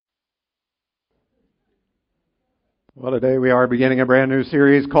Well, today we are beginning a brand new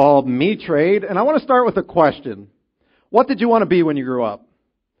series called Me Trade, and I want to start with a question. What did you want to be when you grew up?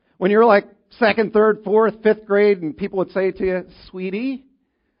 When you were like second, third, fourth, fifth grade, and people would say to you, "Sweetie,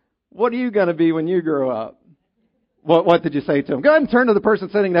 what are you going to be when you grow up?" What did you say to them? Go ahead and turn to the person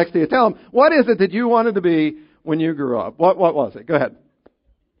sitting next to you. Tell them, what is it that you wanted to be when you grew up? What was it? Go ahead.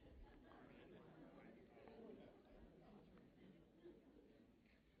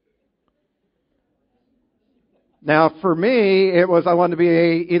 Now, for me, it was I wanted to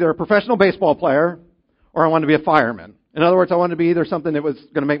be either a professional baseball player or I wanted to be a fireman. In other words, I wanted to be either something that was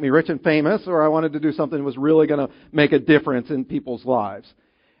going to make me rich and famous or I wanted to do something that was really going to make a difference in people's lives.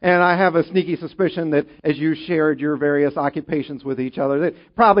 And I have a sneaky suspicion that as you shared your various occupations with each other, that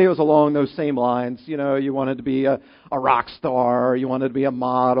probably it was along those same lines. You know, you wanted to be a rock star, you wanted to be a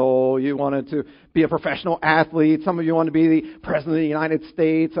model, you wanted to be a professional athlete. Some of you wanted to be the President of the United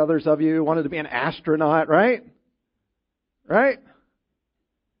States. Others of you wanted to be an astronaut, right? Right?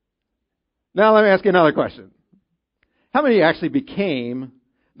 Now let me ask you another question. How many of you actually became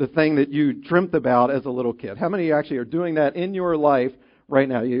the thing that you dreamt about as a little kid? How many of you actually are doing that in your life right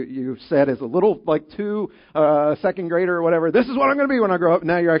now? You said as a little, like second grader or whatever, this is what I'm going to be when I grow up.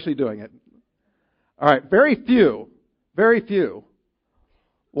 Now you're actually doing it. All right, very few. Very few.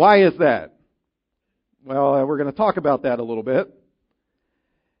 Why is that? Well, we're going to talk about that a little bit.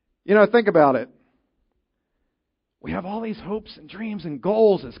 You know, think about it. We have all these hopes and dreams and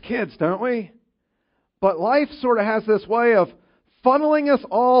goals as kids, don't we? But life sort of has this way of funneling us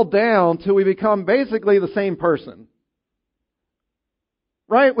all down till we become basically the same person.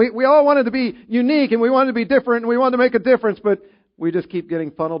 Right? We all wanted to be unique and we wanted to be different and we wanted to make a difference, but we just keep getting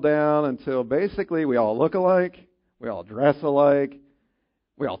funneled down until basically we all look alike, we all dress alike,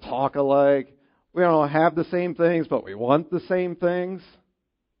 we all talk alike, we all have the same things, but we want the same things.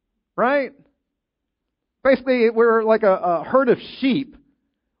 Right? Basically, we're like a herd of sheep.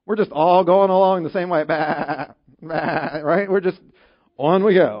 We're just all going along the same way. Bah, bah, right? We're just on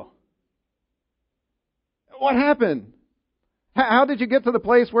we go. What happened? How did you get to the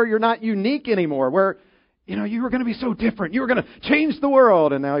place where you're not unique anymore? Where, you know, you were going to be so different. You were going to change the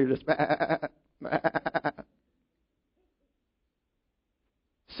world. And now you're just bah, bah.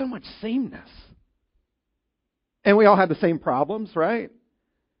 So much sameness. And we all have the same problems, right?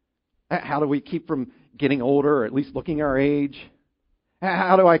 How do we keep from getting older, or at least looking our age?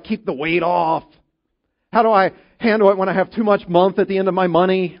 How do I keep the weight off? How do I handle it when I have too much month at the end of my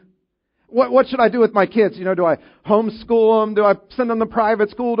money? What should I do with my kids? You know, do I homeschool them? Do I send them to private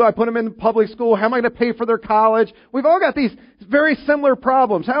school? Do I put them in public school? How am I going to pay for their college? We've all got these very similar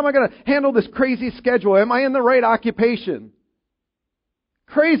problems. How am I going to handle this crazy schedule? Am I in the right occupation?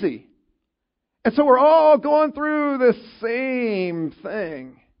 Crazy. And so we're all going through the same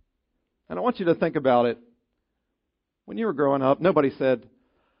thing. And I want you to think about it. When you were growing up, nobody said,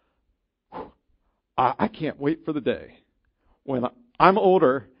 I can't wait for the day when I'm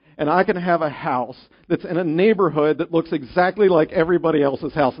older and I can have a house that's in a neighborhood that looks exactly like everybody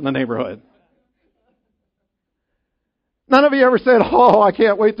else's house in the neighborhood. None of you ever said, oh, I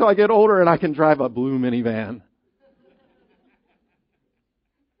can't wait till I get older and I can drive a blue minivan.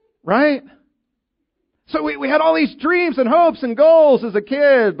 Right? So we had all these dreams and hopes and goals as a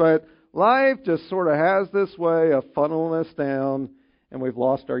kid, but life just sort of has this way of funneling us down, and we've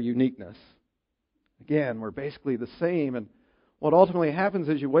lost our uniqueness. Again, we're basically the same, and what ultimately happens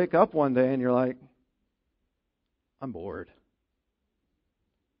is you wake up one day and you're like, I'm bored.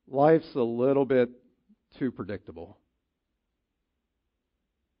 Life's a little bit too predictable.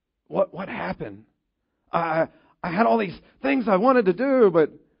 What happened? I had all these things I wanted to do, but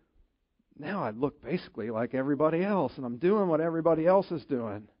now I look basically like everybody else, and I'm doing what everybody else is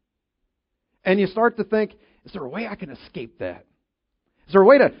doing. And you start to think, is there a way I can escape that? Is there a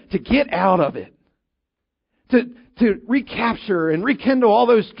way to get out of it? To recapture and rekindle all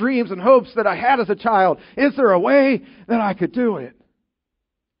those dreams and hopes that I had as a child? Is there a way that I could do it?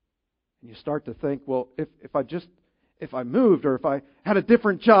 And you start to think, well, if I moved, or if I had a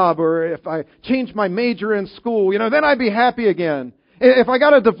different job, or if I changed my major in school, then I'd be happy again. If I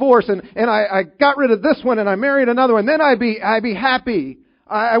got a divorce and I got rid of this one and I married another one, then I'd be happy.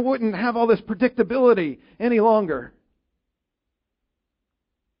 I wouldn't have all this predictability any longer.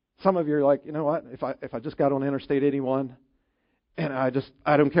 Some of you are like, you know what? If I just got on Interstate 81 and I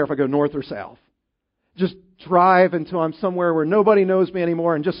don't care if I go north or south. Just drive until I'm somewhere where nobody knows me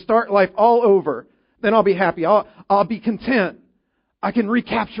anymore and just start life all over. Then I'll be happy. I'll be content. I can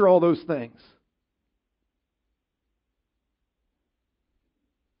recapture all those things.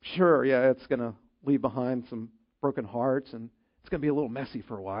 Sure, yeah, it's going to leave behind some broken hearts and it's going to be a little messy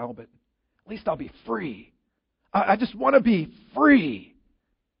for a while, but at least I'll be free. I just want to be free.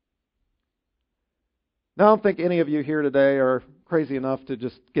 Now, I don't think any of you here today are crazy enough to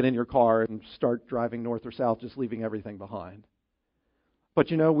just get in your car and start driving north or south, just leaving everything behind. But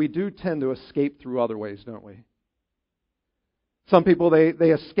we do tend to escape through other ways, don't we? Some people, they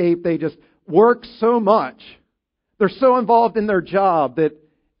escape, they just work so much. They're so involved in their job that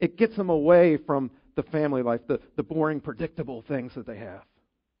it gets them away from the family life, the boring, predictable things that they have.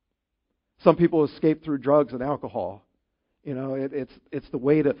 Some people escape through drugs and alcohol. It's the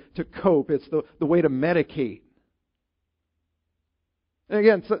way to cope. It's the way to medicate. And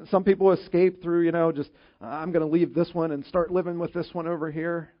again, some people escape through, I'm going to leave this one and start living with this one over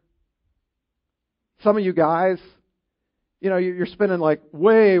here. Some of you guys, you're spending like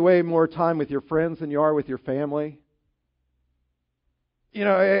way, way more time with your friends than you are with your family.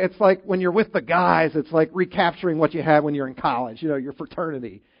 It's like when you're with the guys, it's like recapturing what you had when you're in college, your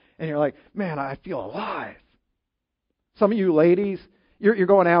fraternity. And you're like, man, I feel alive. Some of you ladies, you're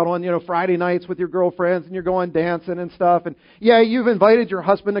going out on, Friday nights with your girlfriends and you're going dancing and stuff. And yeah, you've invited your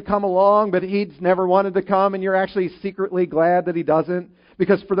husband to come along, but he's never wanted to come and you're actually secretly glad that he doesn't.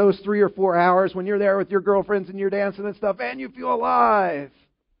 Because for those 3 or 4 hours when you're there with your girlfriends and you're dancing and stuff, man, you feel alive.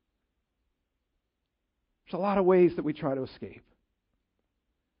 There's a lot of ways that we try to escape.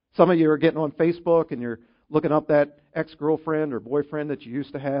 Some of you are getting on Facebook and you're looking up that ex-girlfriend or boyfriend that you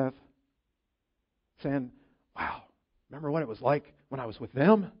used to have, saying, wow, remember what it was like when I was with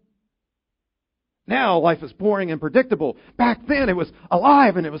them? Now life is boring and predictable. Back then it was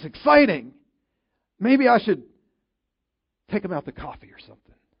alive and it was exciting. Maybe I should take them out to coffee or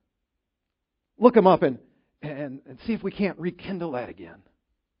something. Look them up and see if we can't rekindle that again.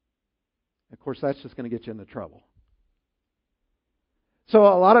 Of course, that's just going to get you into trouble. So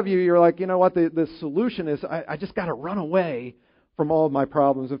a lot of you, you're like, you know what, the solution is I just got to run away from all of my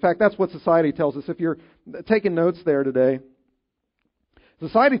problems. In fact, that's what society tells us. If you're taking notes there today,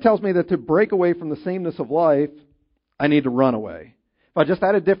 society tells me that to break away from the sameness of life, I need to run away. If I just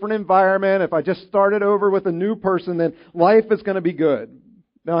had a different environment, if I just started over with a new person, then life is going to be good.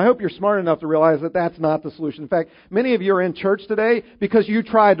 Now, I hope you're smart enough to realize that that's not the solution. In fact, many of you are in church today because you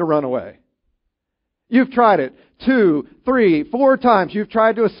tried to run away. You've tried it 2, 3, 4 times. You've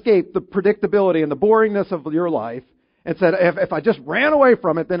tried to escape the predictability and the boringness of your life and said, if I just ran away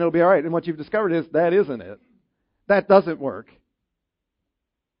from it, then it'll be all right. And what you've discovered is that isn't it. That doesn't work.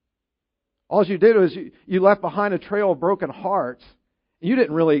 All you did was you left behind a trail of broken hearts. You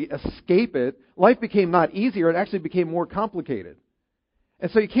didn't really escape it. Life became not easier. It actually became more complicated. And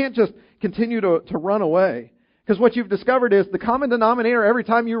so you can't just continue to run away. Because what you've discovered is the common denominator every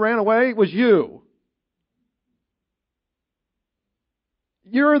time you ran away was you.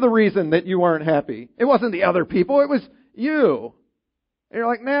 You're the reason that you weren't happy. It wasn't the other people. It was you. And you're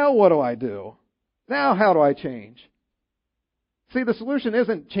like, now what do I do? Now how do I change? See, the solution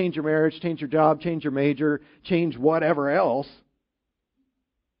isn't change your marriage, change your job, change your major, change whatever else.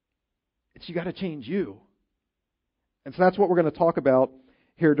 It's you got to change you. And so that's what we're going to talk about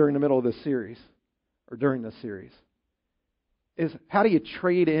here during the middle of this series, or during this series, is how do you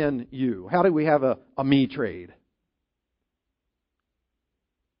trade in you? How do we have a me trade?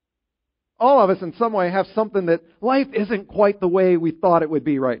 All of us in some way have something that life isn't quite the way we thought it would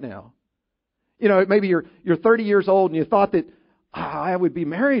be right now. Maybe you're 30 years old and you thought that I would be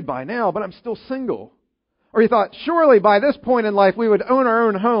married by now, but I'm still single. Or you thought, surely by this point in life we would own our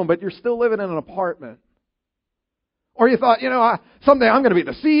own home, but you're still living in an apartment. Or you thought, someday I'm going to be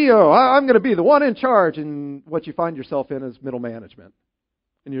the CEO. I'm going to be the one in charge. And what you find yourself in is middle management.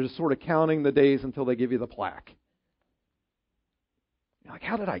 And you're just sort of counting the days until they give you the plaque. You're like,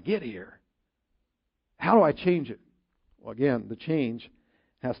 how did I get here? How do I change it? Well, again, the change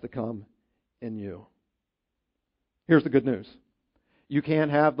has to come in you. Here's the good news. You can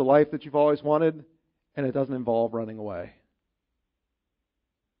have the life that you've always wanted, and it doesn't involve running away.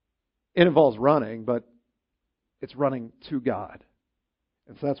 It involves running, but it's running to God.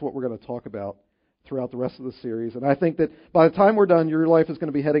 And so that's what we're going to talk about throughout the rest of the series. And I think that by the time we're done, your life is going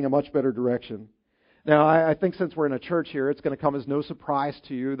to be heading a much better direction. Now, I think since we're in a church here, it's going to come as no surprise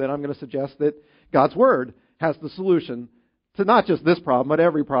to you that I'm going to suggest that God's Word has the solution to not just this problem, but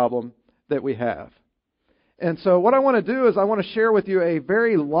every problem that we have. And so what I want to do is I want to share with you a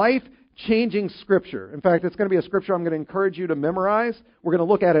very life-changing scripture. In fact, it's going to be a scripture I'm going to encourage you to memorize. We're going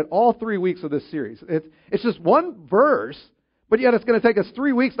to look at it all 3 weeks of this series. It's just one verse, but yet it's going to take us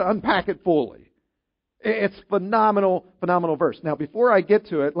 3 weeks to unpack it fully. It's phenomenal, phenomenal verse. Now, before I get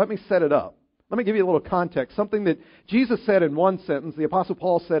to it, let me set it up. Let me give you a little context. Something that Jesus said in one sentence, the Apostle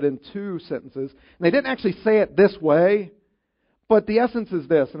Paul said in 2 sentences. And they didn't actually say it this way, But the essence is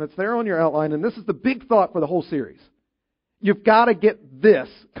this, and it's there on your outline, and this is the big thought for the whole series. You've got to get this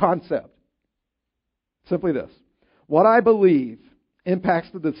concept. Simply this. What I believe impacts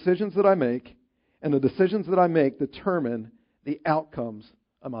the decisions that I make, and the decisions that I make determine the outcomes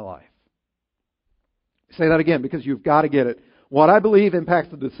of my life. Say that again, because you've got to get it. What I believe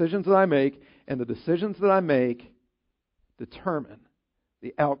impacts the decisions that I make, and the decisions that I make determine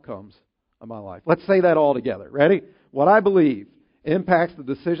the outcomes of my life. Let's say that all together. Ready? What I believe impacts the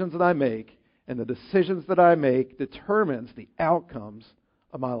decisions that I make, and the decisions that I make determines the outcomes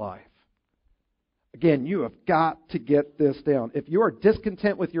of my life. Again, you have got to get this down. If you are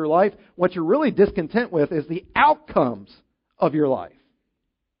discontent with your life, what you're really discontent with is the outcomes of your life.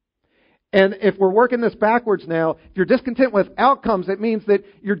 And if we're working this backwards now, if you're discontent with outcomes, it means that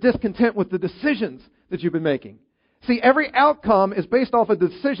you're discontent with the decisions that you've been making. See, every outcome is based off a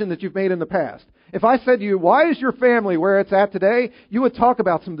decision that you've made in the past. If I said to you, why is your family where it's at today? You would talk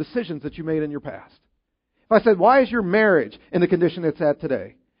about some decisions that you made in your past. If I said, why is your marriage in the condition it's at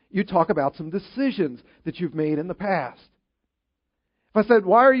today? You talk about some decisions that you've made in the past. If I said,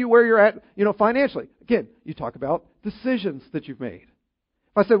 why are you where you're at, financially? Again, you talk about decisions that you've made.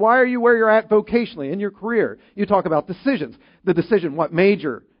 If I said, why are you where you're at vocationally in your career? You talk about decisions. The decision, what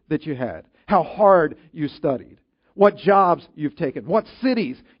major that you had, how hard you studied, what jobs you've taken, what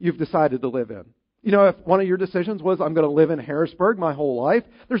cities you've decided to live in. If one of your decisions was, I'm going to live in Harrisburg my whole life,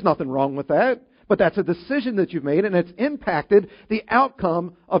 there's nothing wrong with that. But that's a decision that you've made, and it's impacted the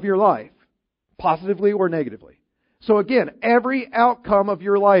outcome of your life, positively or negatively. So again, every outcome of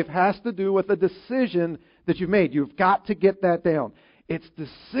your life has to do with a decision that you've made. You've got to get that down. It's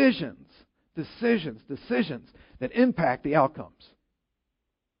decisions that impact the outcomes.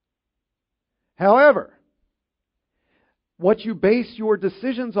 However, what you base your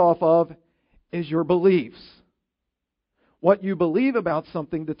decisions off of is your beliefs. What you believe about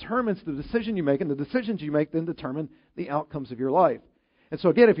something determines the decision you make, and the decisions you make then determine the outcomes of your life. And so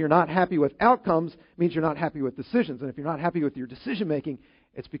again, if you're not happy with outcomes, it means you're not happy with decisions. And if you're not happy with your decision making,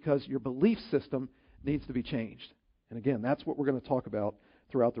 it's because your belief system needs to be changed. And again, that's what we're going to talk about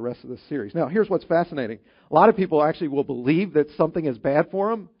throughout the rest of this series. Now, here's what's fascinating. A lot of people actually will believe that something is bad for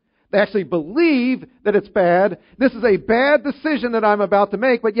them. They actually believe that it's bad. This is a bad decision that I'm about to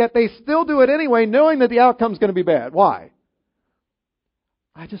make, but yet they still do it anyway, knowing that the outcome is going to be bad. Why?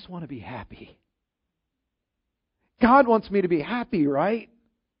 I just want to be happy. God wants me to be happy, right?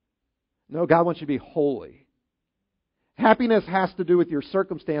 No, God wants you to be holy. Happiness has to do with your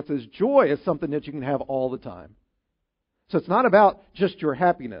circumstances. Joy is something that you can have all the time. So it's not about just your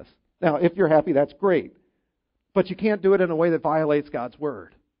happiness. Now, if you're happy, that's great. But you can't do it in a way that violates God's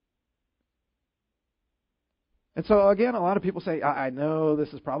Word. And so, again, a lot of people say, I know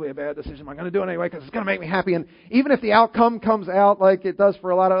this is probably a bad decision. I'm going to do it anyway because it's going to make me happy. And even if the outcome comes out like it does for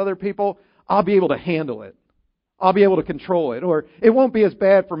a lot of other people, I'll be able to handle it. I'll be able to control it. Or it won't be as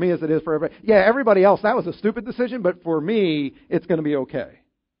bad for me as it is for everybody. Yeah, everybody else, that was a stupid decision, but for me, it's going to be okay.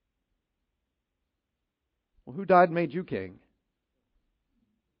 Well, who died and made you king?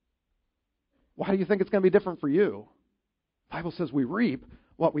 Why do you think it's going to be different for you? The Bible says we reap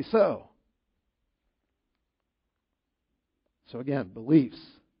what we sow. So again, beliefs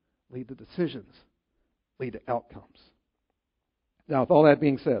lead to decisions, lead to outcomes. Now, with all that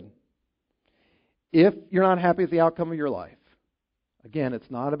being said, if you're not happy with the outcome of your life, again, it's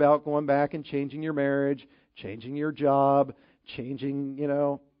not about going back and changing your marriage, changing your job, changing,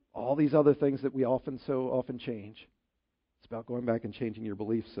 all these other things that we so often change. It's about going back and changing your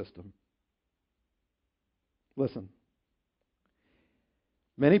belief system. Listen,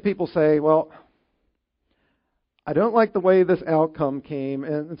 many people say, well, I don't like the way this outcome came,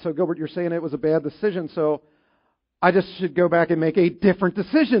 and so Gilbert, you're saying it was a bad decision, so I just should go back and make a different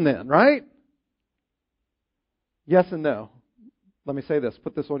decision then, right? Yes and no. Let me say this.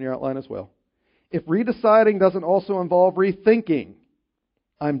 Put this on your outline as well. If redeciding doesn't also involve rethinking,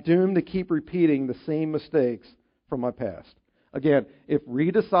 I'm doomed to keep repeating the same mistakes from my past. Again, if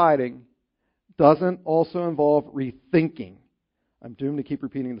redeciding doesn't also involve rethinking, I'm doomed to keep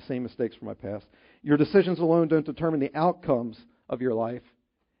repeating the same mistakes from my past. Your decisions alone don't determine the outcomes of your life.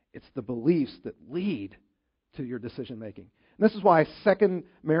 It's the beliefs that lead to your decision making. And this is why second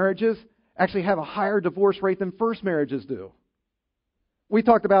marriages actually have a higher divorce rate than first marriages do. We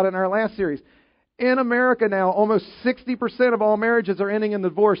talked about it in our last series. In America now, almost 60% of all marriages are ending in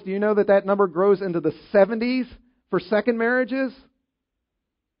divorce. Do you know that number grows into the 70s for second marriages?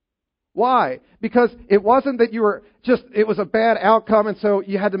 Why? Because it wasn't that it was a bad outcome and so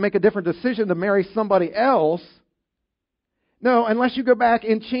you had to make a different decision to marry somebody else. No, unless you go back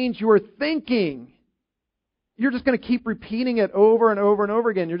and change your thinking, you're just going to keep repeating it over and over and over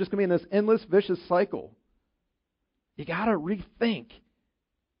again. You're just going to be in this endless, vicious cycle. You got to rethink.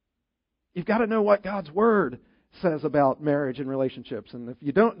 You've got to know what God's Word says about marriage and relationships. And if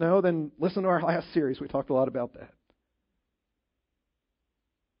you don't know, then listen to our last series. We talked a lot about that.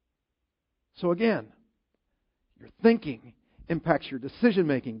 So again, your thinking impacts your decision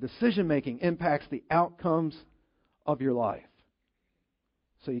making. Decision making impacts the outcomes of your life.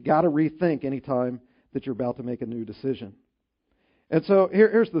 So you got to rethink anytime that you're about to make a new decision. And so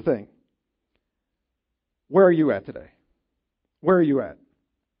here's the thing. Where are you at today? Where are you at?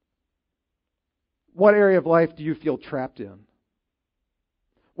 What area of life do you feel trapped in?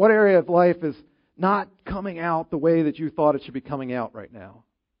 What area of life is not coming out the way that you thought it should be coming out right now?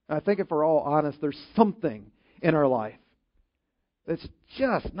 And I think if we're all honest, there's something in our life that's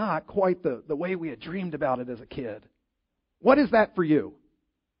just not quite the way we had dreamed about it as a kid. What is that for you?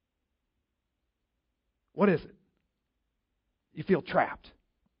 What is it? You feel trapped.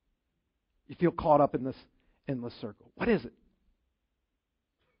 You feel caught up in this endless circle. What is it?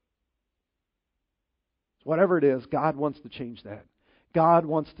 Whatever it is, God wants to change that. God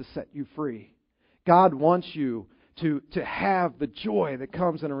wants to set you free. God wants you to have the joy that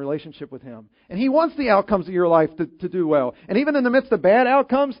comes in a relationship with Him. And He wants the outcomes of your life to do well. And even in the midst of bad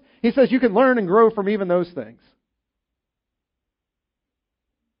outcomes, He says you can learn and grow from even those things.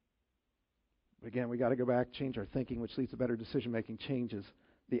 Again, we got to go back, change our thinking, which leads to better decision making, changes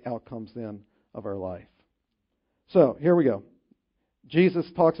the outcomes then of our life. So, here we go. Jesus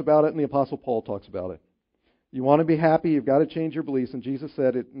talks about it and the Apostle Paul talks about it. You want to be happy, you've got to change your beliefs. And Jesus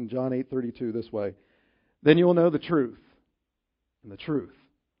said it in John 8:32 this way. Then you will know the truth, and the truth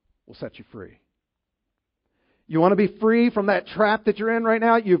will set you free. You want to be free from that trap that you're in right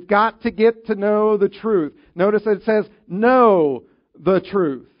now? You've got to get to know the truth. Notice that it says, know the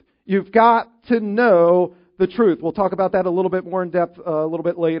truth. You've got to know the truth. We'll talk about that a little bit more in depth a little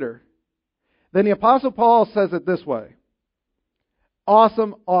bit later. Then the Apostle Paul says it this way.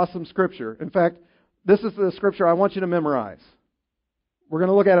 Awesome, awesome scripture. In fact, this is the scripture I want you to memorize. We're going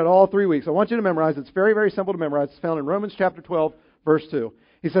to look at it all 3 weeks. I want you to memorize. It's very, very simple to memorize. It's found in Romans chapter 12, verse 2.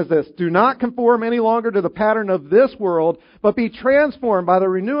 He says this, do not conform any longer to the pattern of this world, but be transformed by the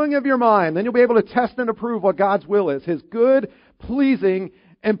renewing of your mind. Then you'll be able to test and approve what God's will is, His good, pleasing,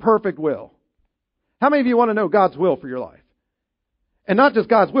 and perfect will. How many of you want to know God's will for your life? And not just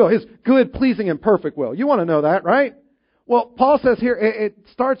God's will, His good, pleasing, and perfect will. You want to know that, right? Well, Paul says here, it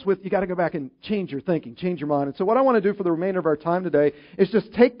starts with you got to go back and change your thinking, change your mind. And so what I want to do for the remainder of our time today is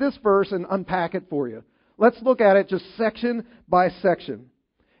just take this verse and unpack it for you. Let's look at it just section by section.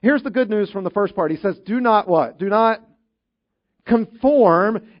 Here's the good news from the first part. He says, do not what? Do not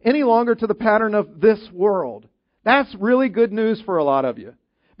conform any longer to the pattern of this world. That's really good news for a lot of you.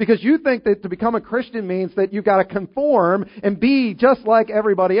 Because you think that to become a Christian means that you've got to conform and be just like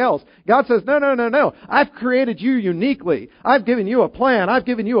everybody else. God says, no. I've created you uniquely. I've given you a plan. I've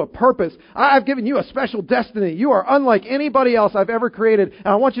given you a purpose. I've given you a special destiny. You are unlike anybody else I've ever created. And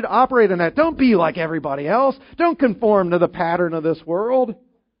I want you to operate in that. Don't be like everybody else. Don't conform to the pattern of this world.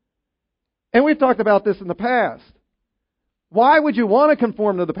 And we've talked about this in the past. Why would you want to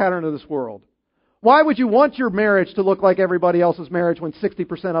conform to the pattern of this world? Why would you want your marriage to look like everybody else's marriage when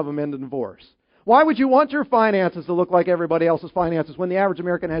 60% of them end in divorce? Why would you want your finances to look like everybody else's finances when the average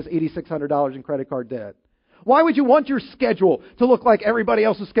American has $8,600 in credit card debt? Why would you want your schedule to look like everybody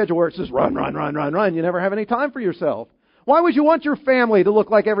else's schedule where it's just run? You never have any time for yourself. Why would you want your family to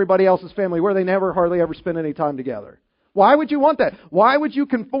look like everybody else's family where they never hardly ever spend any time together? Why would you want that? Why would you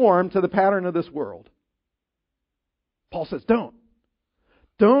conform to the pattern of this world? Paul says, don't.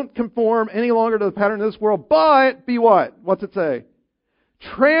 Don't conform any longer to the pattern of this world, but be what? What's it say?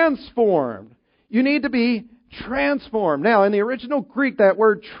 Transformed. You need to be transformed. Now, in the original Greek, that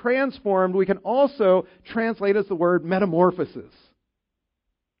word transformed, we can also translate as the word metamorphosis.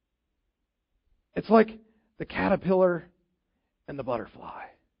 It's like the caterpillar and the butterfly.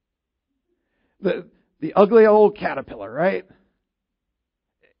 The ugly old caterpillar, right?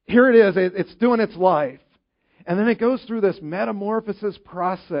 Here it is. It's doing its life. And then it goes through this metamorphosis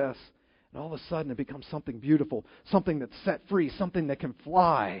process. And all of a sudden it becomes something beautiful. Something that's set free. Something that can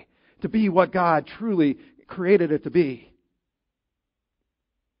fly. To be what God truly created it to be.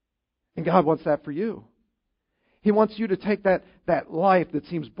 And God wants that for you. He wants you to take that life that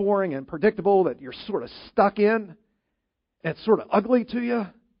seems boring and predictable, that you're sort of stuck in, and it's sort of ugly to you.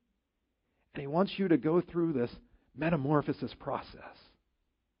 And He wants you to go through this metamorphosis process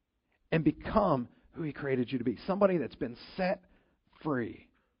and become who He created you to be. Somebody that's been set free.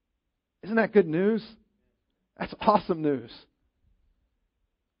 Isn't that good news? That's awesome news.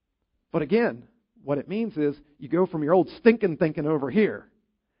 But again, What it means is you go from your old stinking thinking over here,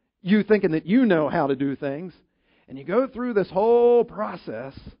 you thinking that you know how to do things, and you go through this whole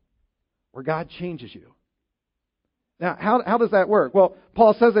process where God changes you. Now, how does that work? Well,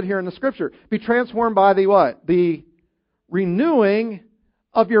 Paul says it here in the Scripture. Be transformed by the what? The renewing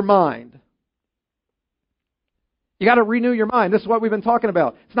of your mind. You got to renew your mind. This is what we've been talking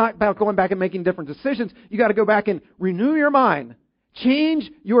about. It's not about going back and making different decisions. You got to go back and renew your mind. Change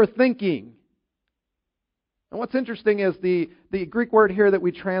your thinking. And what's interesting is the Greek word here that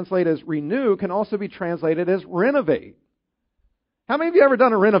we translate as renew can also be translated as renovate. How many of you ever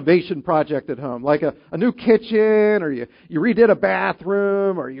done a renovation project at home? Like a new kitchen, or you redid a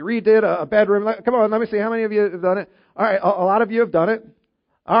bathroom, or you redid a bedroom? Come on, let me see. How many of you have done it? All right, a lot of you have done it.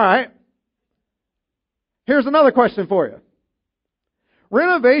 All right. Here's another question for you.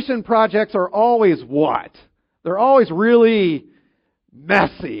 Renovation projects are always what? They're always really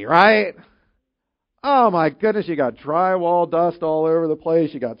messy, right? Oh my goodness, you got drywall dust all over the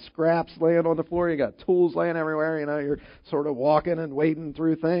place, you got scraps laying on the floor, you got tools laying everywhere, you're sort of walking and wading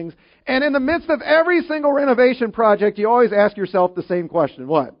through things. And in the midst of every single renovation project, you always ask yourself the same question.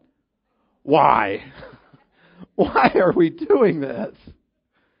 What? Why? Why are we doing this?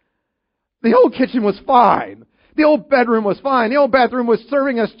 The old kitchen was fine. The old bedroom was fine. The old bathroom was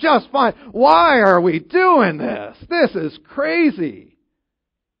serving us just fine. Why are we doing this? This is crazy.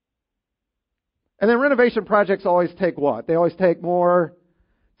 And then renovation projects always take what? They always take more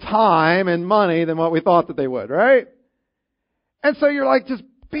time and money than what we thought that they would, right? And so you're like just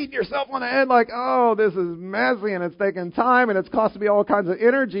beating yourself on the head like, oh, this is messy and it's taking time and it's costing me all kinds of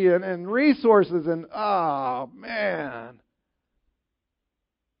energy and resources and, oh, man.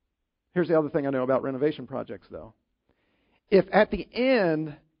 Here's the other thing I know about renovation projects, though. If at the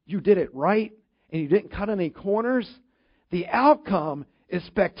end you did it right and you didn't cut any corners, the outcome is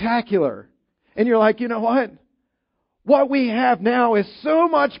spectacular. And you're like, you know what? What we have now is so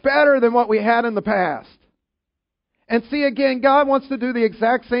much better than what we had in the past. And see, again, God wants to do the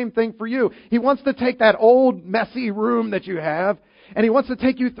exact same thing for you. He wants to take that old, messy room that you have, and He wants to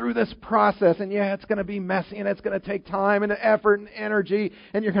take you through this process. And yeah, it's going to be messy, and it's going to take time and effort and energy,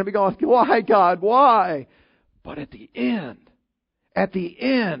 and you're going to be going, why, God, why? But at the end,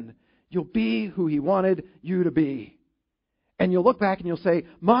 you'll be who He wanted you to be. And you'll look back and you'll say,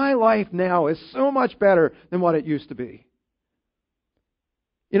 my life now is so much better than what it used to be.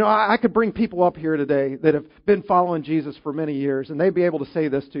 You know, I could bring people up here today that have been following Jesus for many years, and they'd be able to say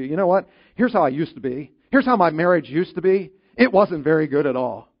this to you. You know what? Here's how I used to be. Here's how my marriage used to be. It wasn't very good at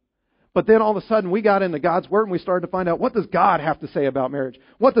all. But then all of a sudden we got into God's Word and we started to find out, what does God have to say about marriage?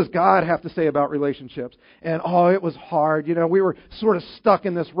 What does God have to say about relationships? And it was hard. You know, we were sort of stuck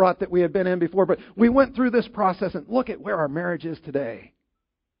in this rut that we had been in before, but we went through this process and look at where our marriage is today.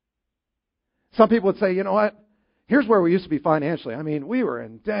 Some people would say, you know what? Here's where we used to be financially. I mean, we were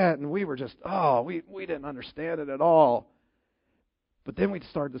in debt and we were just, we didn't understand it at all. But then we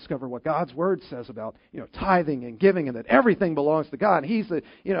started to discover what God's Word says about, tithing and giving, and that everything belongs to God. He's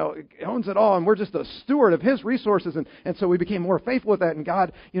owns it all, and we're just a steward of His resources. And so we became more faithful with that. And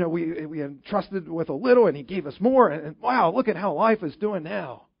God, we entrusted with a little, and He gave us more. And wow, look at how life is doing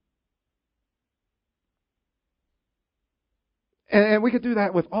now. And we could do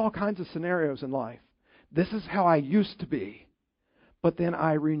that with all kinds of scenarios in life. This is how I used to be. But then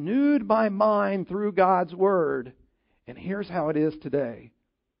I renewed my mind through God's Word. And here's how it is today.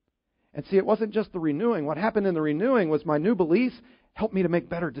 And see, it wasn't just the renewing. What happened in the renewing was my new beliefs helped me to make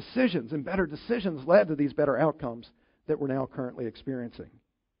better decisions. And better decisions led to these better outcomes that we're now currently experiencing.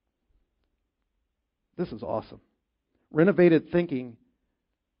 This is awesome. Renovated thinking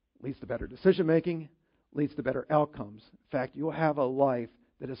leads to better decision making, leads to better outcomes. In fact, you'll have a life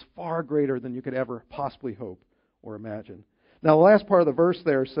that is far greater than you could ever possibly hope or imagine. Now, the last part of the verse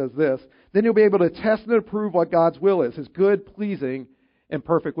there says this, then you'll be able to test and approve what God's will is, His good, pleasing, and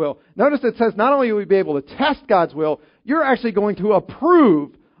perfect will. Notice it says not only will you be able to test God's will, you're actually going to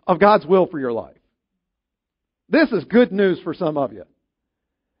approve of God's will for your life. This is good news for some of you.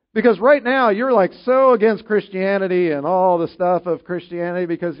 Because right now, you're like so against Christianity and all the stuff of Christianity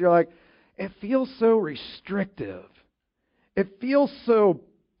because you're like, it feels so restrictive. It feels so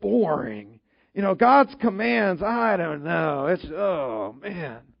boring. God's commands, I don't know. Oh,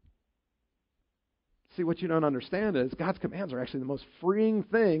 man. See, what you don't understand is God's commands are actually the most freeing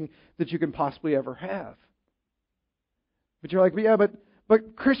thing that you can possibly ever have. But you're like, yeah,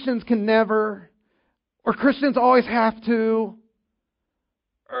 but Christians can never, or Christians always have to,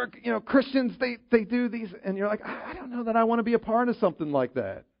 or, Christians, they do these, and you're like, I don't know that I want to be a part of something like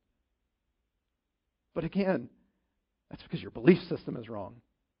that. But again, that's because your belief system is wrong.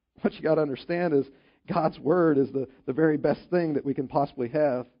 What you got to understand is God's Word is the very best thing that we can possibly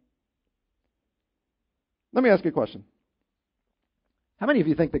have. Let me ask you a question. How many of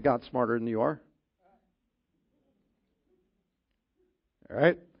you think that God's smarter than you are? All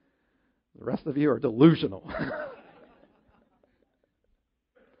right? The rest of you are delusional.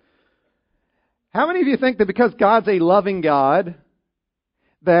 How many of you think that because God's a loving God,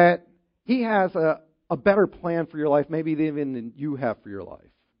 that He has a better plan for your life, maybe even than you have for your life?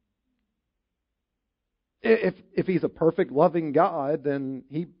 If He's a perfect, loving God, then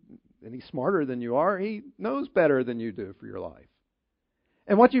He's smarter than you are. He knows better than you do for your life.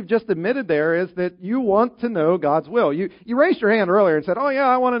 And what you've just admitted there is that you want to know God's will. You raised your hand earlier and said, oh yeah,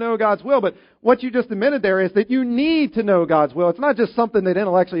 I want to know God's will. But what you just admitted there is that you need to know God's will. It's not just something that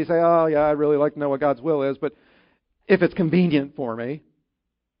intellectually you say, oh yeah, I'd really like to know what God's will is, but if it's convenient for me,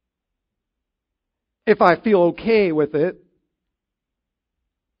 if I feel okay with it.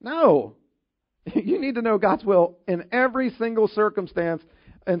 No. You need to know God's will in every single circumstance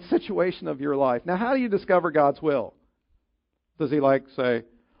and situation of your life. Now, how do you discover God's will? Does He say,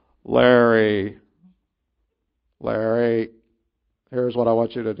 Larry, here's what I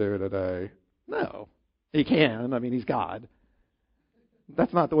want you to do today? No. He can. He's God.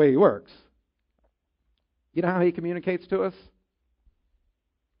 That's not the way He works. You know how He communicates to us?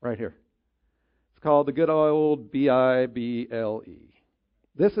 Right here. It's called the good old Bible.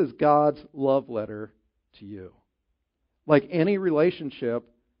 This is God's love letter to you. Like any relationship,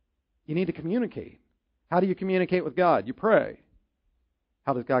 you need to communicate. How do you communicate with God? You pray.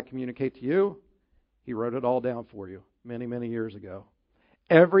 How does God communicate to you? He wrote it all down for you many, many years ago.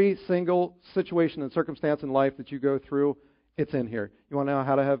 Every single situation and circumstance in life that you go through, it's in here. You want to know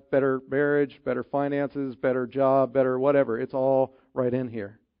how to have better marriage, better finances, better job, better whatever. It's all right in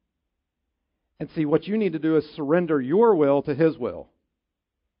here. And see, what you need to do is surrender your will to His will.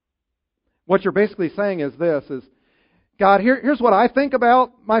 What you're basically saying is this, is, God, here's what I think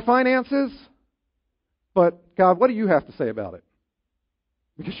about my finances, but God, what do you have to say about it?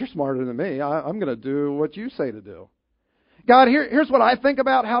 Because you're smarter than me. I'm going to do what you say to do. God, here's what I think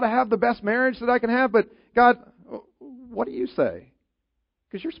about how to have the best marriage that I can have, but God, what do you say?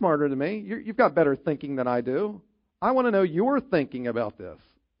 Because you're smarter than me. You've got better thinking than I do. I want to know your thinking about this.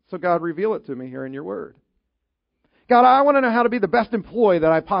 So God, reveal it to me here in your Word. God, I want to know how to be the best employee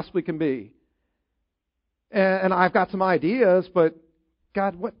that I possibly can be. And I've got some ideas, but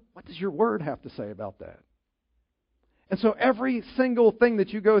God, what does your Word have to say about that? And so every single thing that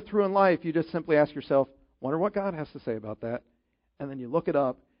you go through in life, you just simply ask yourself, wonder what God has to say about that. And then you look it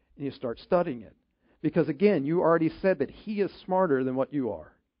up and you start studying it. Because again, you already said that He is smarter than what you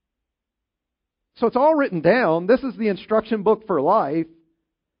are. So it's all written down. This is the instruction book for life.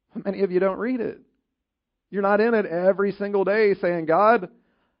 Many of you don't read it. You're not in it every single day saying, God,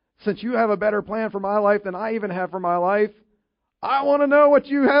 since you have a better plan for my life than I even have for my life, I want to know what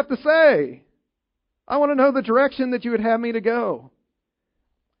you have to say. I want to know the direction that you would have me to go.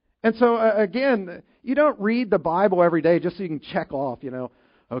 And so, again, you don't read the Bible every day just so you can check off,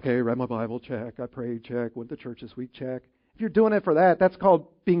 okay, read my Bible, check, I prayed, check, went to church this week, check. If you're doing it for that, that's called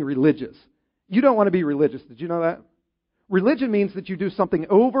being religious. You don't want to be religious. Did you know that? Religion means that you do something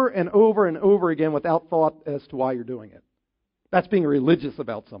over and over and over again without thought as to why you're doing it. That's being religious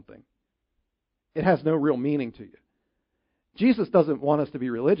about something. It has no real meaning to you. Jesus doesn't want us to be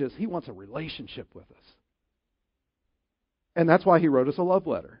religious. He wants a relationship with us. And that's why He wrote us a love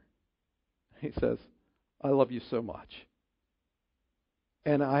letter. He says, I love you so much.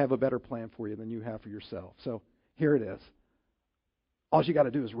 And I have a better plan for you than you have for yourself. So here it is. All you got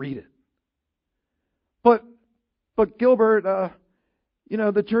to do is read it. But Gilbert,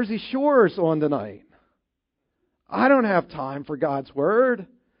 the Jersey Shore's on tonight. I don't have time for God's Word.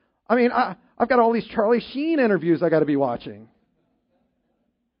 I've got all these Charlie Sheen interviews I got to be watching.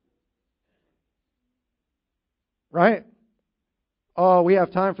 Right? Oh, we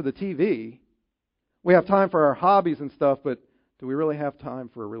have time for the TV. We have time for our hobbies and stuff, but do we really have time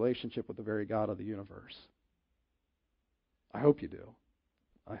for a relationship with the very God of the universe? I hope you do.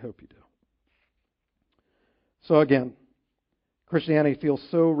 I hope you do. So again, Christianity feels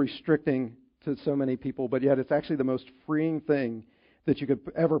so restricting to so many people, but yet it's actually the most freeing thing that you could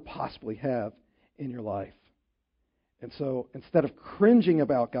ever possibly have in your life. And so instead of cringing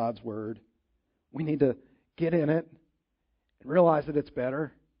about God's Word, we need to get in it and realize that it's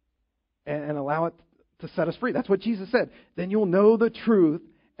better and allow it to set us free. That's what Jesus said. Then you'll know the truth,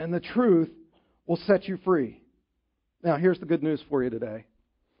 and the truth will set you free. Now, here's the good news for you today.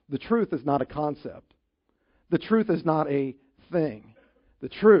 The truth is not a concept. The truth is not a thing. The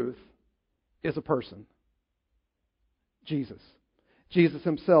truth is a person. Jesus. Jesus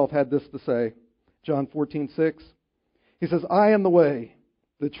himself had this to say, John 14:6. He says, I am the way,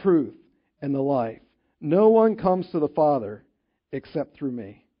 the truth, and the life. No one comes to the Father except through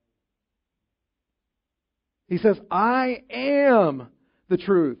me. He says, I am the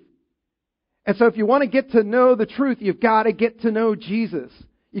truth. And so if you want to get to know the truth, you've got to get to know Jesus.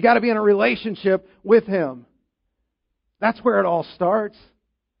 You've got to be in a relationship with Him. That's where it all starts.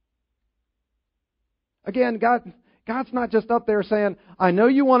 Again, God's not just up there saying, I know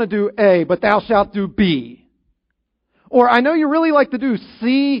you want to do A, but thou shalt do B. Or I know you really like to do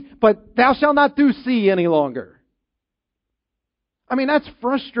C, but thou shalt not do C any longer. I mean, that's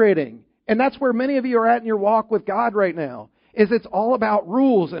frustrating. And that's where many of you are at in your walk with God right now. Is it's all about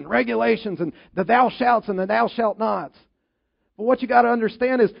rules and regulations and the thou shalts and the thou shalt nots. But what you got to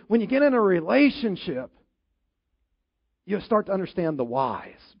understand is when you get in a relationship, you start to understand the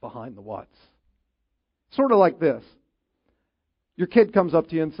whys behind the whats. Sort of like this. Your kid comes up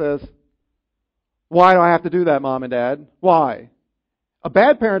to you and says, why do I have to do that, Mom and Dad? Why? A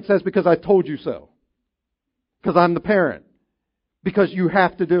bad parent says, because I told you so. Because I'm the parent. Because you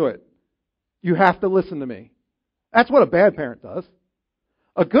have to do it. You have to listen to me. That's what a bad parent does.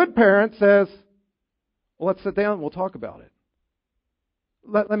 A good parent says, well, let's sit down and we'll talk about it.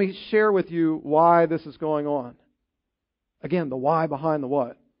 Let me share with you why this is going on. Again, the why behind the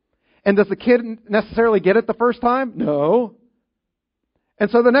what. And does the kid necessarily get it the first time? No. And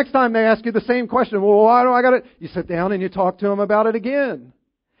so the next time they ask you the same question, well, why do I got it? You sit down and you talk to them about it again.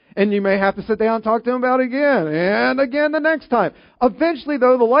 And you may have to sit down and talk to them about it again. And again the next time. Eventually,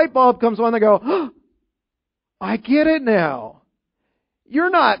 though, the light bulb comes on and they go, oh, I get it now.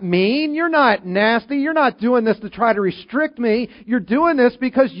 You're not mean. You're not nasty. You're not doing this to try to restrict me. You're doing this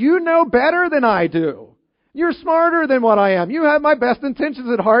because you know better than I do. You're smarter than what I am. You have my best intentions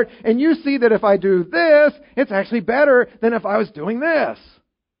at heart, and you see that if I do this, it's actually better than if I was doing this.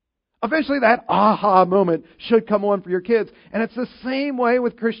 Eventually that aha moment should come on for your kids. And it's the same way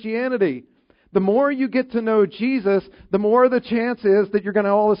with Christianity. The more you get to know Jesus, the more the chance is that you're going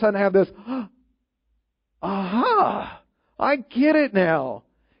to all of a sudden have this, aha, I get it now.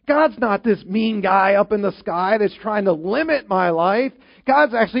 God's not this mean guy up in the sky that's trying to limit my life.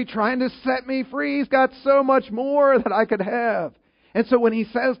 God's actually trying to set me free. He's got so much more that I could have. And so when He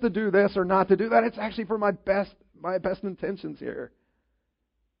says to do this or not to do that, it's actually for my best intentions here.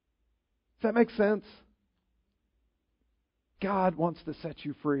 Does that make sense? God wants to set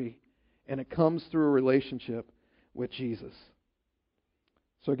you free, and it comes through a relationship with Jesus.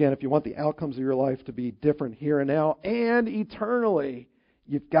 So again, if you want the outcomes of your life to be different here and now and eternally,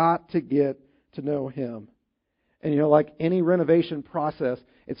 you've got to get to know Him. And like any renovation process,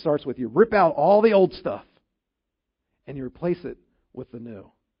 it starts with you rip out all the old stuff and you replace it with the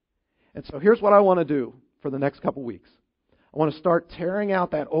new. And so here's what I want to do for the next couple weeks. I want to start tearing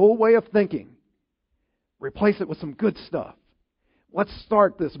out that old way of thinking, replace it with some good stuff. Let's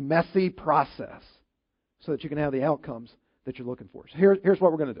start this messy process so that you can have the outcomes that you're looking for. So here's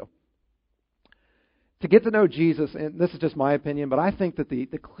what we're going to do. To get to know Jesus, and this is just my opinion, but I think that the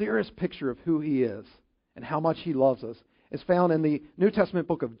clearest picture of who He is and how much He loves us is found in the New Testament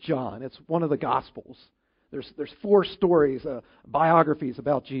book of John. It's one of the Gospels. There's 4 stories, biographies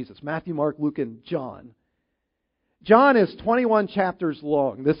about Jesus: Matthew, Mark, Luke, and John. John is 21 chapters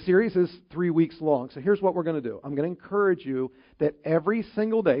long. This series is 3 weeks long. So here's what we're going to do. I'm going to encourage you that every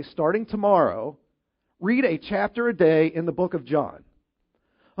single day, starting tomorrow, read a chapter a day in the book of John.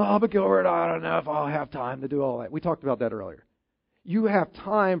 Oh, but Gilbert, I don't know if I'll have time to do all that. We talked about that earlier. You have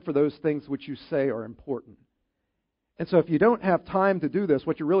time for those things which you say are important. And so if you don't have time to do this,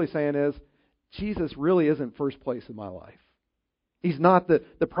 what you're really saying is, Jesus really isn't first place in my life. He's not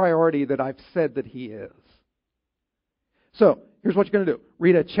the priority that I've said that He is. So, here's what you're going to do.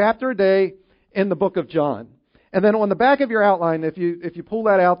 Read a chapter a day in the book of John. And then on the back of your outline, if you pull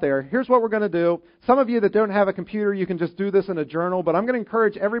that out there, here's what we're going to do. Some of you that don't have a computer, you can just do this in a journal, but I'm going to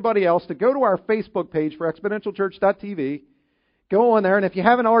encourage everybody else to go to our Facebook page for exponentialchurch.tv. Go on there, and if you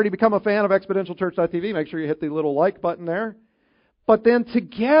haven't already become a fan of exponentialchurch.tv, make sure you hit the little like button there. But then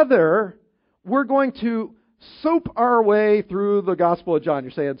together, we're going to soap our way through the Gospel of John.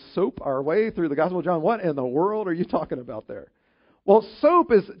 You're saying, soap our way through the Gospel of John? What in the world are you talking about there? Well,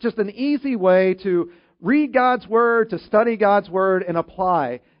 soap is just an easy way to read God's Word, to study God's Word, and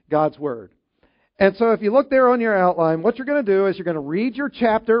apply God's Word. And so if you look there on your outline, what you're going to do is you're going to read your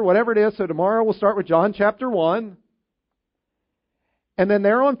chapter, whatever it is. So tomorrow we'll start with John chapter 1. And then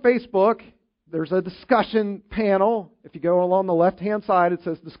there on Facebook, there's a discussion panel. If you go along the left-hand side, it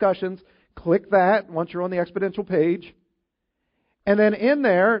says discussions. Click that once you're on the Exponential page. And then in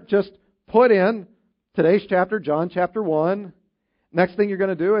there, just put in today's chapter, John chapter 1. Next thing you're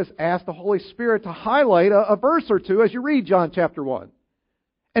going to do is ask the Holy Spirit to highlight a verse or two as you read John chapter 1.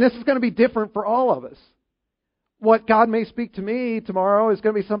 And this is going to be different for all of us. What God may speak to me tomorrow is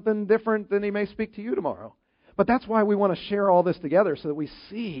going to be something different than He may speak to you tomorrow. But that's why we want to share all this together, so that we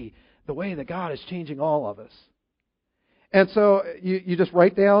see the way that God is changing all of us. And so you just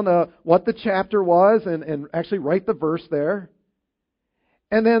write down what the chapter was and actually write the verse there.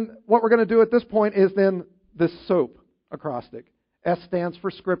 And then what we're going to do at this point is then this SOAP acrostic. S stands for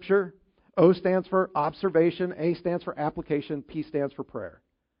Scripture, O stands for observation, A stands for application, P stands for prayer.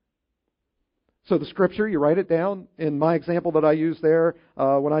 So the Scripture, you write it down. In my example that I used there,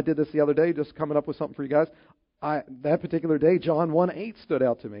 when I did this the other day, just coming up with something for you guys, that particular day, John 1:8 stood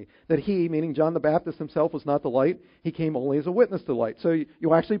out to me. That He, meaning John the Baptist himself, was not the light. He came only as a witness to the light. So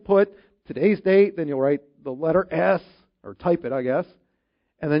you actually put today's date, then you'll write the letter S, or type it, I guess.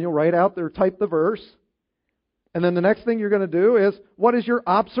 And then you'll write out or type the verse. And then the next thing you're going to do is, what is your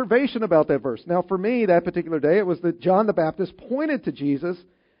observation about that verse? Now for me, that particular day, it was that John the Baptist pointed to Jesus,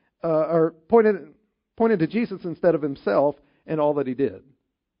 or pointed to Jesus instead of himself in all that he did.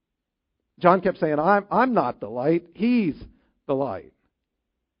 John kept saying, I'm not the light, He's the light.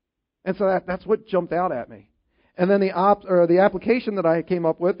 And so that's what jumped out at me. And then the application that I came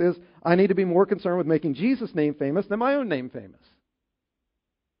up with is, I need to be more concerned with making Jesus' name famous than my own name famous.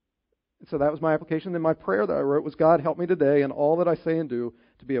 And so that was my application. Then my prayer that I wrote was, God, help me today in all that I say and do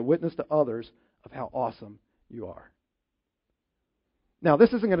to be a witness to others of how awesome You are. Now,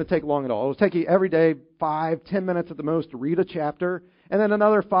 this isn't going to take long at all. It'll take you every day 5-10 minutes at the most to read a chapter, and then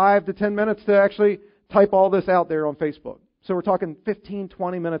another 5 to 10 minutes to actually type all this out there on Facebook. So we're talking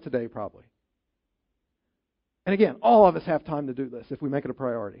 15-20 minutes a day probably. And again, all of us have time to do this if we make it a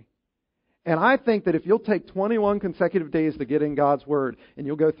priority. And I think that if you'll take 21 consecutive days to get in God's Word, and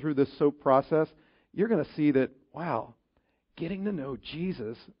you'll go through this SOAP process, you're going to see that, wow, getting to know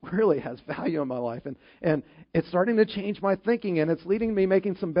Jesus really has value in my life. And it's starting to change my thinking, and it's leading me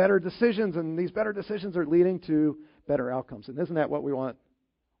making some better decisions, and these better decisions are leading to better outcomes. And isn't that what we want?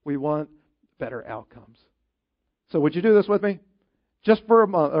 We want better outcomes. So would you do this with me? Just for a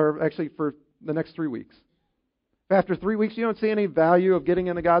month, or actually for the next 3 weeks. If after 3 weeks you don't see any value of getting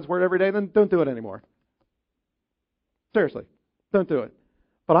into God's Word every day, then don't do it anymore. Seriously, don't do it.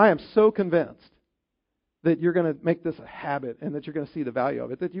 But I am so convinced that you're going to make this a habit and that you're going to see the value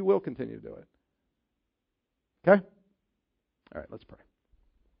of it, that you will continue to do it. Okay? All right, let's pray.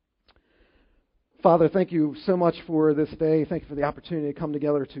 Father, thank You so much for this day. Thank You for the opportunity to come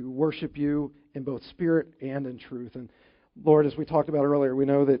together to worship You in both spirit and in truth. And Lord, as we talked about earlier, we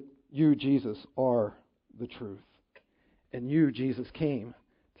know that You, Jesus, are the truth. And You, Jesus, came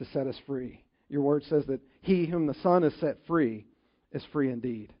to set us free. Your Word says that he whom the Son has set free is free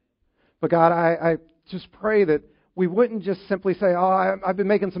indeed. But God, I just pray that we wouldn't just simply say, I've been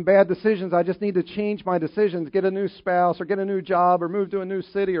making some bad decisions, I just need to change my decisions, get a new spouse or get a new job or move to a new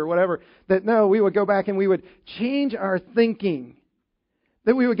city or whatever. That no, we would go back and we would change our thinking.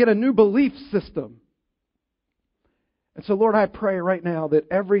 That we would get a new belief system. And so, Lord, I pray right now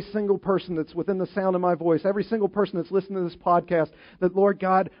that every single person that's within the sound of my voice, every single person that's listening to this podcast, that, Lord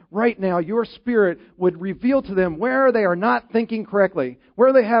God, right now, Your Spirit would reveal to them where they are not thinking correctly,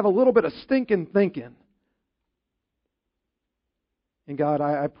 where they have a little bit of stinking thinking. And God,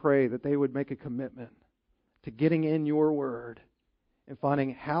 I pray that they would make a commitment to getting in Your Word and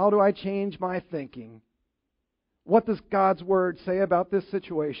finding, how do I change my thinking? What does God's Word say about this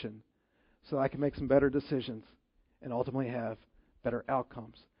situation so I can make some better decisions and ultimately have better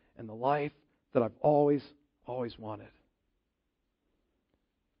outcomes in the life that I've always wanted.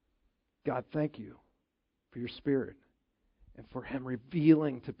 God, thank You for Your Spirit and for Him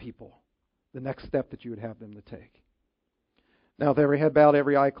revealing to people the next step that You would have them to take. Now, with every head bowed,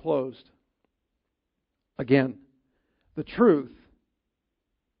 every eye closed, again, the truth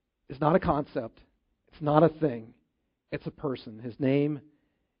is not a concept. It's not a thing. It's a person. His name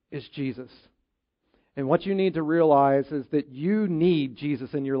is Jesus. And what you need to realize is that you need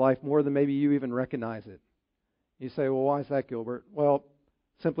Jesus in your life more than maybe you even recognize it. You say, well, why is that, Gilbert? Well,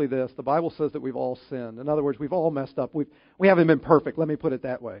 simply this. The Bible says that we've all sinned. In other words, we've all messed up. We haven't been perfect. Let me put it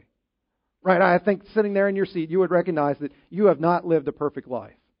that way. Right? I think sitting there in your seat, you would recognize that you have not lived a perfect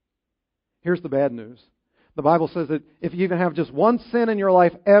life. Here's the bad news. The Bible says that if you even have just one sin in your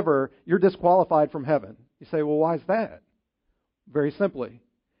life ever, you're disqualified from heaven. You say, well, why is that? Very simply.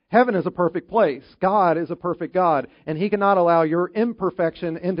 Heaven is a perfect place. God is a perfect God, and He cannot allow your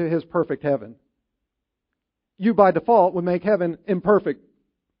imperfection into His perfect heaven. You, by default, would make heaven imperfect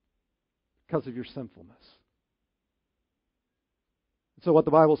because of your sinfulness. So what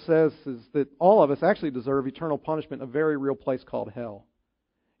the Bible says is that all of us actually deserve eternal punishment in a very real place called hell.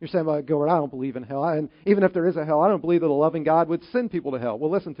 You're saying, well, Gilbert, I don't believe in hell. And even if there is a hell, I don't believe that a loving God would send people to hell.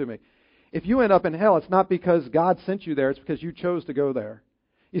 Well, listen to me. If you end up in hell, it's not because God sent you there. It's because you chose to go there.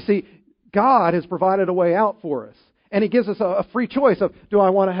 You see, God has provided a way out for us. And He gives us a free choice of, do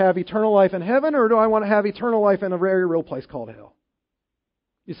I want to have eternal life in heaven or do I want to have eternal life in a very real place called hell?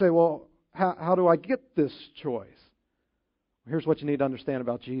 You say, well, how do I get this choice? Here's what you need to understand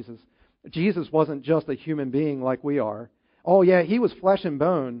about Jesus. Jesus wasn't just a human being like we are. Oh yeah, He was flesh and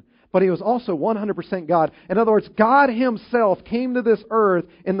bone, but He was also 100% God. In other words, God Himself came to this earth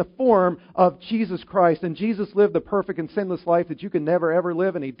in the form of Jesus Christ, and Jesus lived the perfect and sinless life that you could never ever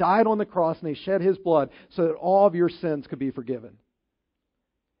live, and He died on the cross and He shed His blood so that all of your sins could be forgiven.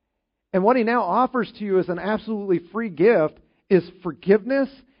 And what He now offers to you as an absolutely free gift is forgiveness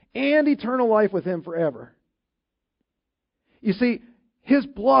and eternal life with Him forever. You see, His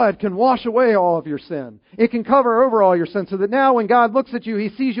blood can wash away all of your sin. It can cover over all your sin so that now when God looks at you, He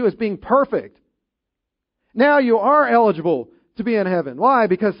sees you as being perfect. Now you are eligible to be in heaven. Why?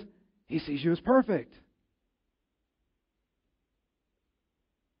 Because He sees you as perfect.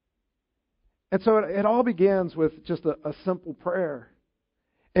 And so it all begins with just a simple prayer.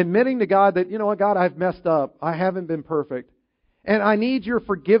 Admitting to God that, you know what, God, I've messed up. I haven't been perfect. And I need your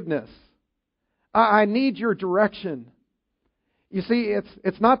forgiveness. I need your direction. You see,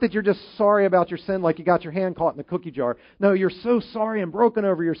 it's not that you're just sorry about your sin like you got your hand caught in the cookie jar. No, you're so sorry and broken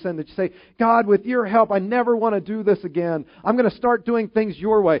over your sin that you say, God, with your help, I never want to do this again. I'm going to start doing things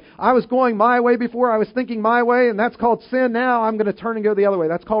your way. I was going my way before. I was thinking my way, and that's called sin. Now I'm going to turn and go the other way.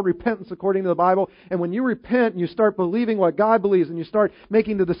 That's called repentance according to the Bible. And when you repent and you start believing what God believes and you start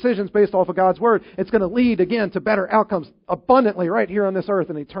making the decisions based off of God's Word, it's going to lead, again, to better outcomes abundantly right here on this earth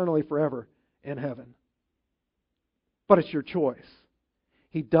and eternally forever in heaven. But it's your choice.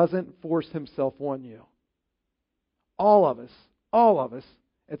 He doesn't force Himself on you. All of us,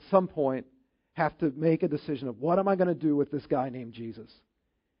 at some point, have to make a decision of what am I going to do with this guy named Jesus?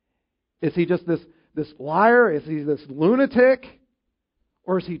 Is he just this liar? Is he this lunatic?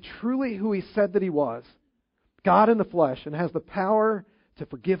 Or is he truly who He said that He was? God in the flesh, and has the power to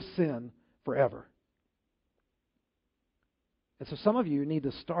forgive sin forever. And so some of you need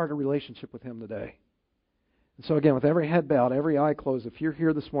to start a relationship with Him today. So again, with every head bowed, every eye closed, if you're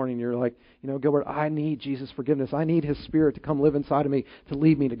here this morning, you're like, you know, Gilbert, I need Jesus' forgiveness. I need His Spirit to come live inside of me, to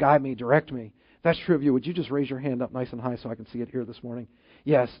lead me, to guide me, direct me. If that's true of you, would you just raise your hand up nice and high so I can see it here this morning?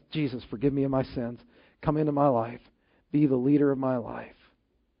 Yes, Jesus, forgive me of my sins. Come into my life. Be the leader of my life.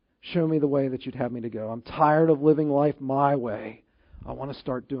 Show me the way that you'd have me to go. I'm tired of living life my way. I want to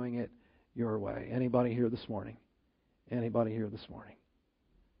start doing it your way. Anybody here this morning? Anybody here this morning?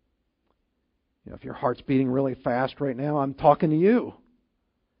 You know, if your heart's beating really fast right now, I'm talking to you.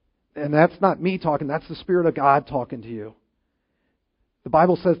 And that's not me talking, that's the Spirit of God talking to you. The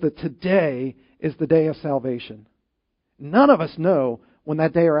Bible says that today is the day of salvation. None of us know when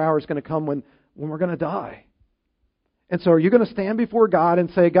that day or hour is going to come when we're going to die. And so are you going to stand before God and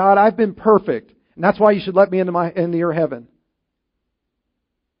say, God, I've been perfect, and that's why you should let me into your heaven?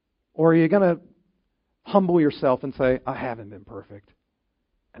 Or are you going to humble yourself and say, I haven't been perfect?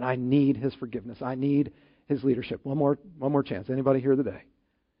 And I need His forgiveness. I need His leadership. One more chance. Anybody here today?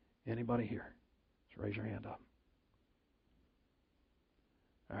 Anybody here? Just raise your hand up.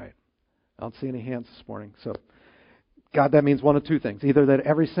 All right. I don't see any hands this morning. So, God, that means one of two things. Either that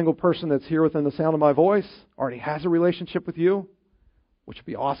every single person that's here within the sound of my voice already has a relationship with you, which would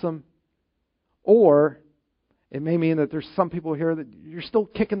be awesome. Or it may mean that there's some people here that you're still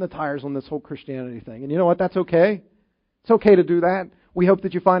kicking the tires on this whole Christianity thing. And you know what? That's okay. It's okay to do that. We hope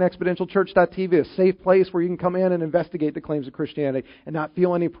that you find exponentialchurch.tv a safe place where you can come in and investigate the claims of Christianity and not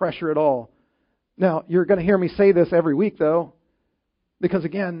feel any pressure at all. Now, you're going to hear me say this every week, though, because,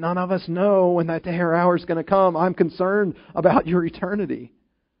 again, none of us know when that day or hour is going to come. I'm concerned about your eternity.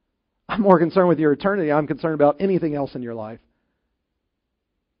 I'm more concerned with your eternity. I'm concerned about anything else in your life.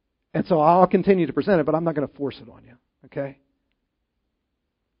 And so I'll continue to present it, but I'm not going to force it on you, okay?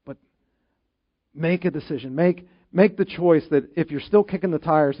 But make a decision. Make the choice that if you're still kicking the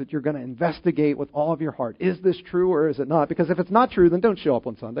tires, that you're going to investigate with all of your heart. Is this true or is it not? Because if it's not true, then don't show up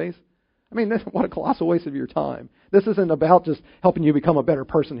on Sundays. I mean, what a colossal waste of your time. This isn't about just helping you become a better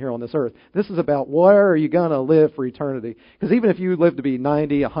person here on this earth. This is about where are you going to live for eternity. Because even if you live to be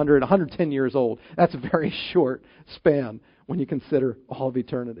 90, 100, 110 years old, that's a very short span when you consider all of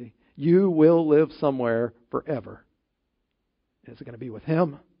eternity. You will live somewhere forever. Is it going to be with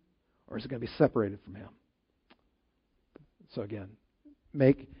Him or is it going to be separated from Him? So again,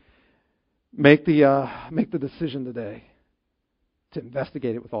 make the decision today to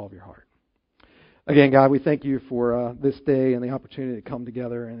investigate it with all of your heart. Again, God, we thank you for this day and the opportunity to come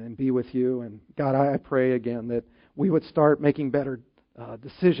together and be with you. And God, I pray again that we would start making better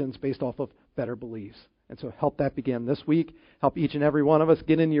decisions based off of better beliefs. And so help that begin this week. Help each and every one of us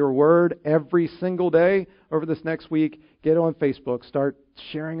get in your word every single day over this next week. Get on Facebook. Start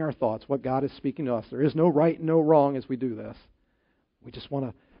sharing our thoughts, what God is speaking to us. There is no right and no wrong as we do this. We just want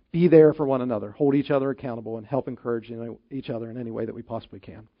to be there for one another, hold each other accountable, and help encourage each other in any way that we possibly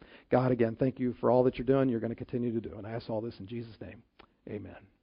can. God, again, thank you for all that you're doing. You're going to continue to do. And I ask all this in Jesus' name. Amen.